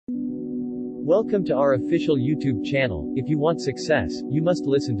Welcome to our official YouTube channel. If you want success, you must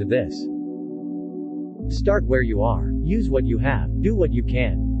listen to this. Start where you are. Use what you have. Do what you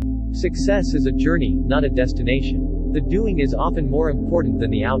can. Success is a journey, not a destination. The doing is often more important than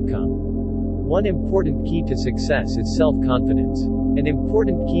the outcome. One important key to success is self-confidence. An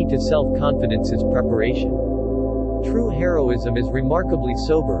important key to self-confidence is preparation. True heroism is remarkably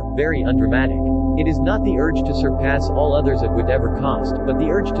sober, very undramatic. It is not the urge to surpass all others at whatever cost, but the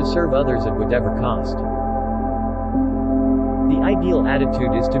urge to serve others at whatever cost. The ideal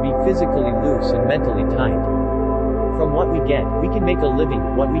attitude is to be physically loose and mentally tight. From what we get, we can make a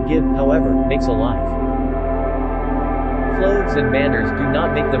living. What we give, however, makes a life. Clothes and manners do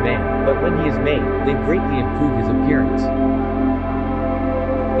not make the man, but when he is made, they greatly improve his appearance.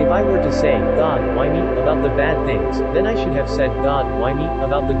 If I were to say, God, why me, about the bad things, then I should have said, God, why me,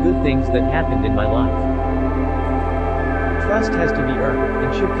 about the good things that happened in my life. Trust has to be earned,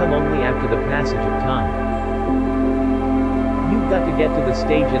 and should come only after the passage of time. You've got to get to the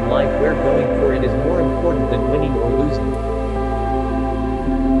stage in life where going for it is more important than winning or losing.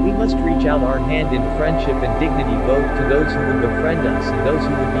 We must reach out our hand in friendship and dignity both to those who would befriend us and those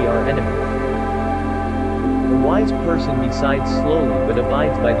who would be our enemy. A wise person decides slowly but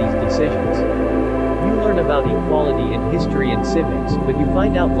abides by these decisions. You learn about equality in history and civics, but you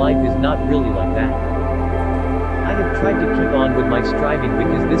find out life is not really like that. I have tried to keep on with my striving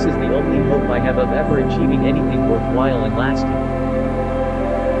because this is the only hope I have of ever achieving anything worthwhile and lasting.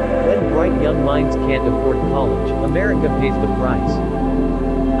 When bright young minds can't afford college, America pays the price.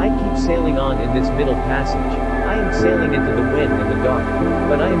 I keep sailing on in this middle passage. I am sailing into the wind and the dark,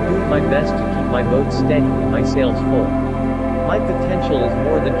 but I am doing my best to keep my boat steady and my sails full. My potential is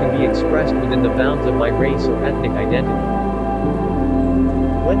more than can be expressed within the bounds of my race or ethnic identity.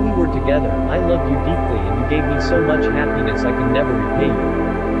 When we were together, I loved you deeply and you gave me so much happiness I can never repay you.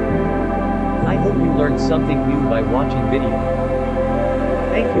 I hope you learned something new by watching video.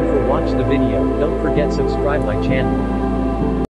 Thank you for watching the video. Don't forget subscribe my channel.